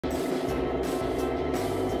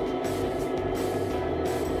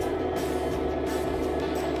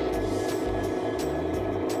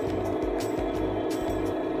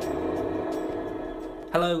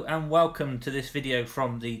Hello and welcome to this video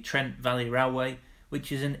from the Trent Valley Railway,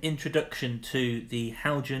 which is an introduction to the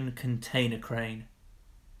Heljan Container Crane.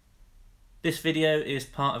 This video is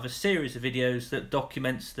part of a series of videos that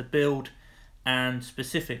documents the build and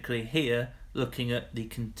specifically here looking at the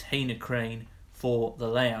container crane for the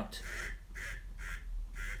layout.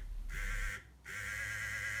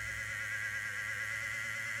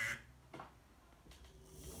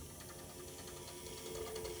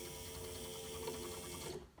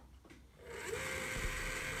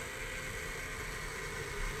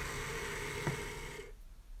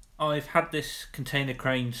 I've had this container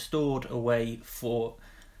crane stored away for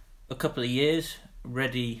a couple of years,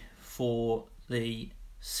 ready for the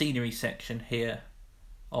scenery section here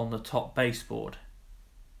on the top baseboard.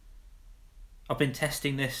 I've been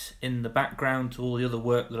testing this in the background to all the other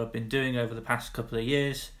work that I've been doing over the past couple of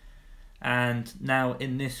years, and now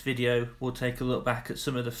in this video we'll take a look back at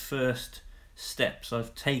some of the first steps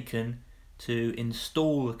I've taken to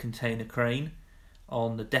install the container crane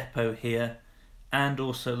on the depot here, and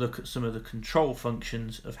also look at some of the control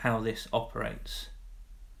functions of how this operates.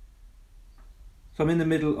 So I'm in the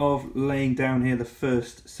middle of laying down here the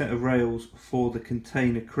first set of rails for the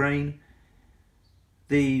container crane.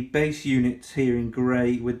 The base units here in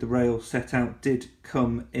grey with the rails set out did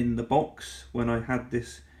come in the box when I had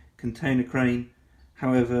this container crane.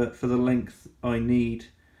 However, for the length I need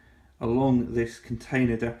along this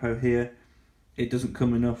container depot here, it doesn't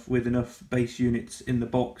come with enough base units in the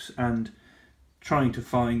box, and trying to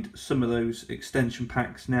find some of those extension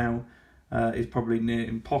packs now is probably near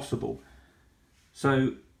impossible.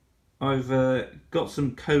 So I've got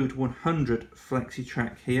some code 100 flexi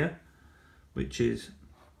track here, which is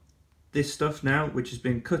this stuff now, which has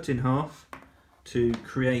been cut in half to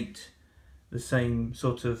create the same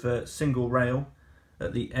sort of single rail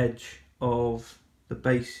at the edge of the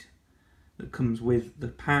base that comes with the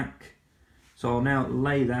pack. So I'll now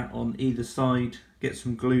lay that on either side, get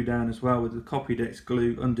some glue down as well with the Copydex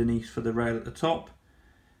glue underneath for the rail at the top,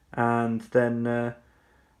 and then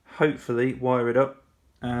hopefully wire it up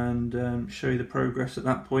and show you the progress at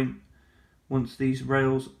that point once these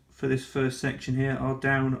rails for this first section here are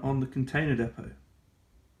down on the container depot.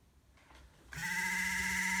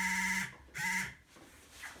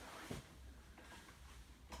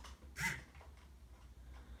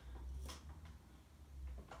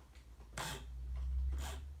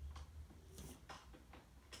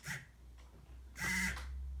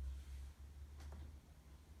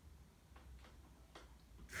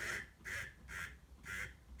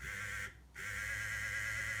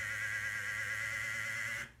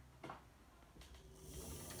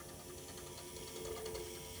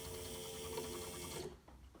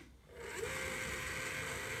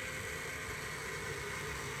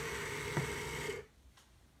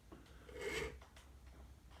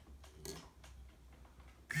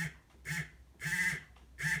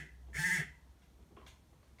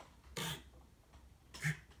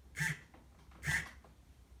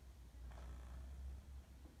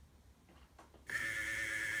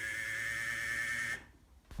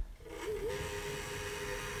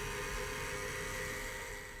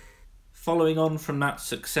 Following on from that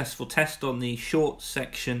successful test on the short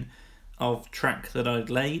section of track that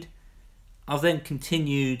I'd laid, I've then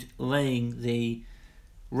continued laying the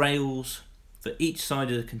rails for each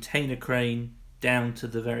side of the container crane down to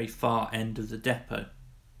the very far end of the depot.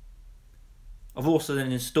 I've also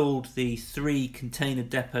then installed the 3 container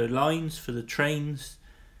depot lines for the trains,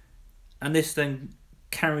 and this then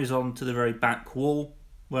carries on to the very back wall,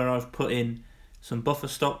 where I've put in some buffer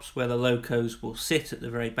stops where the locos will sit at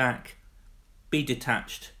the very back, be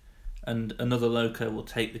detached, and another loco will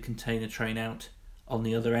take the container train out on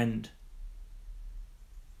the other end.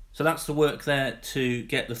 So that's the work there to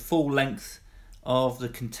get the full length of the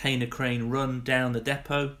container crane run down the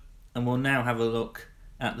depot, and we'll now have a look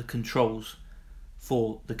at the controls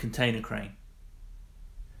for the container crane.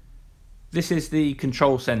 This is the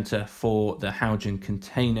control center for the Heljan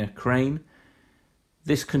Container Crane.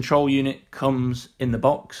 This control unit comes in the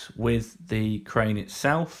box with the crane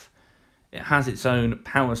itself. It has its own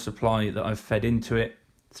power supply that I've fed into it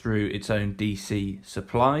through its own DC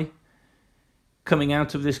supply. Coming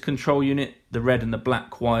out of this control unit, the red and the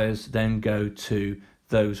black wires then go to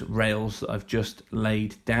those rails that I've just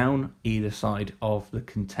laid down either side of the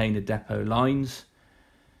container depot lines.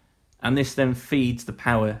 And this then feeds the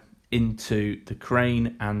power into the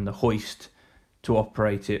crane and the hoist to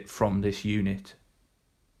operate it from this unit.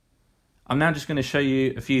 I'm now just going to show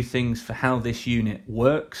you a few things for how this unit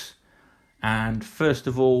works. And first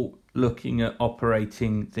of all, looking at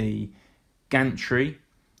operating the gantry.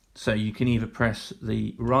 So you can either press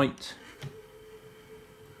the right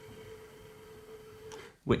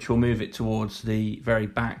which will move it towards the very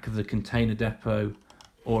back of the container depot,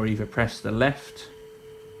 or either press the left.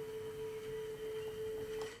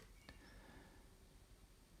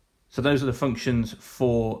 So those are the functions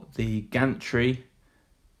for the gantry.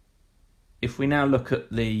 If we now look at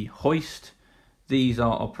the hoist, these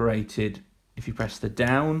are operated if you press the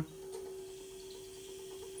down.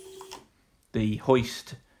 The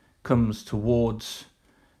hoist comes towards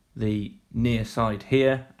the near side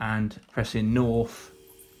here, and pressing north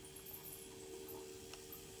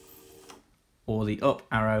or the up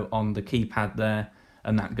arrow on the keypad there,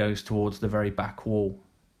 and that goes towards the very back wall.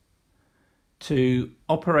 To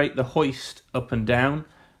operate the hoist up and down,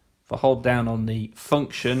 if I hold down on the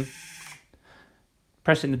function,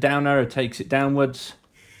 pressing the down arrow takes it downwards,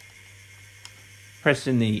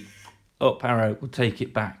 pressing the up arrow will take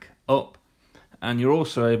it back up, and you're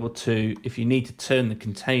also able to, if you need to turn the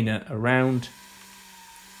container around,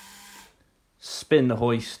 spin the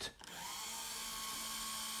hoist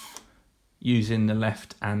using the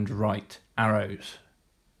left and right arrows.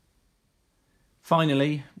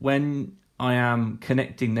 Finally, when I am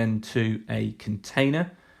connecting then to a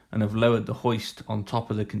container and have lowered the hoist on top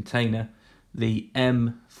of the container, the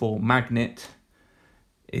M for magnet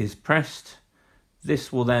is pressed.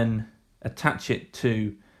 This will then attach it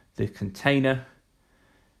to the container,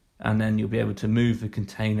 and then you'll be able to move the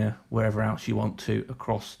container wherever else you want to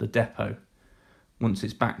across the depot. Once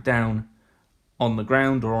it's back down on the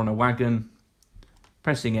ground or on a wagon,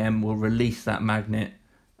 pressing M will release that magnet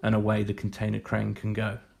and away the container crane can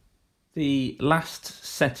go. The last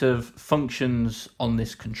set of functions on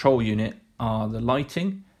this control unit are the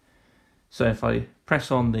lighting. So if I press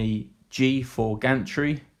on the G for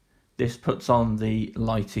gantry, this puts on the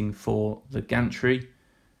lighting for the gantry,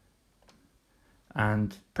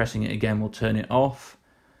 and pressing it again will turn it off.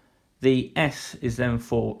 The S is then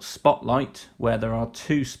for spotlight, where there are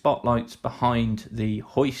two spotlights behind the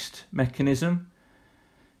hoist mechanism.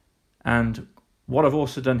 And what I've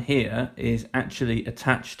also done here is actually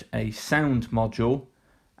attached a sound module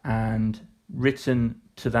and written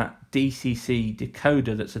to that DCC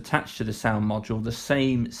decoder that's attached to the sound module the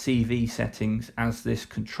same CV settings as this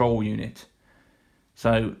control unit.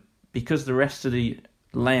 So because the rest of the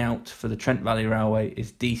layout for the Trent Valley Railway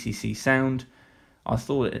is DCC sound, I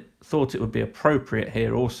thought it would be appropriate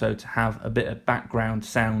here also to have a bit of background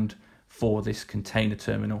sound for this container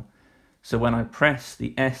terminal. So when I press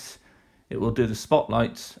the S, it will do the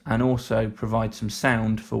spotlights and also provide some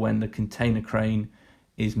sound for when the container crane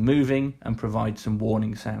is moving, and provide some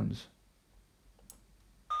warning sounds.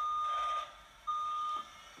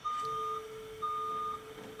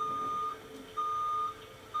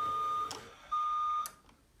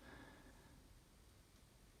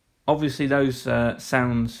 Obviously those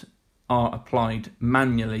sounds are applied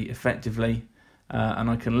manually effectively, and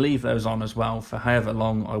I can leave those on as well for however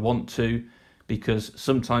long I want to, because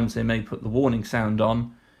sometimes they may put the warning sound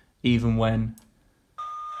on even when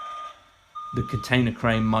the container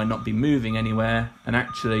crane might not be moving anywhere, and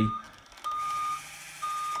actually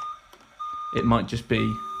it might just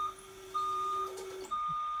be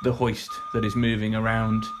the hoist that is moving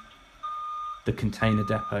around the container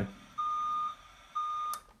depot.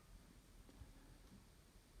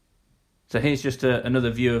 So here's just another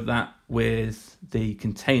view of that with the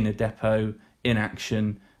container depot in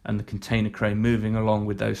action and the container crane moving along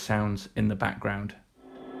with those sounds in the background.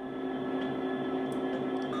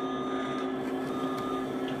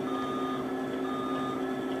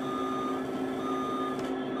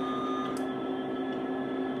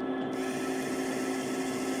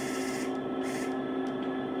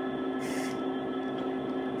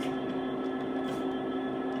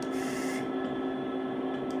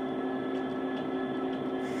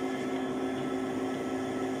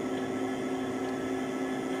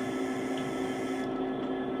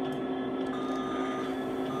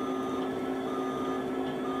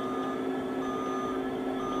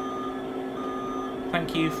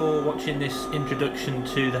 Thank you for watching this introduction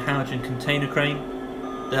to the Heljan Container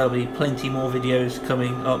Crane. There'll be plenty more videos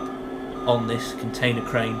coming up on this container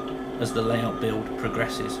crane as the layout build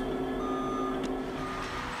progresses.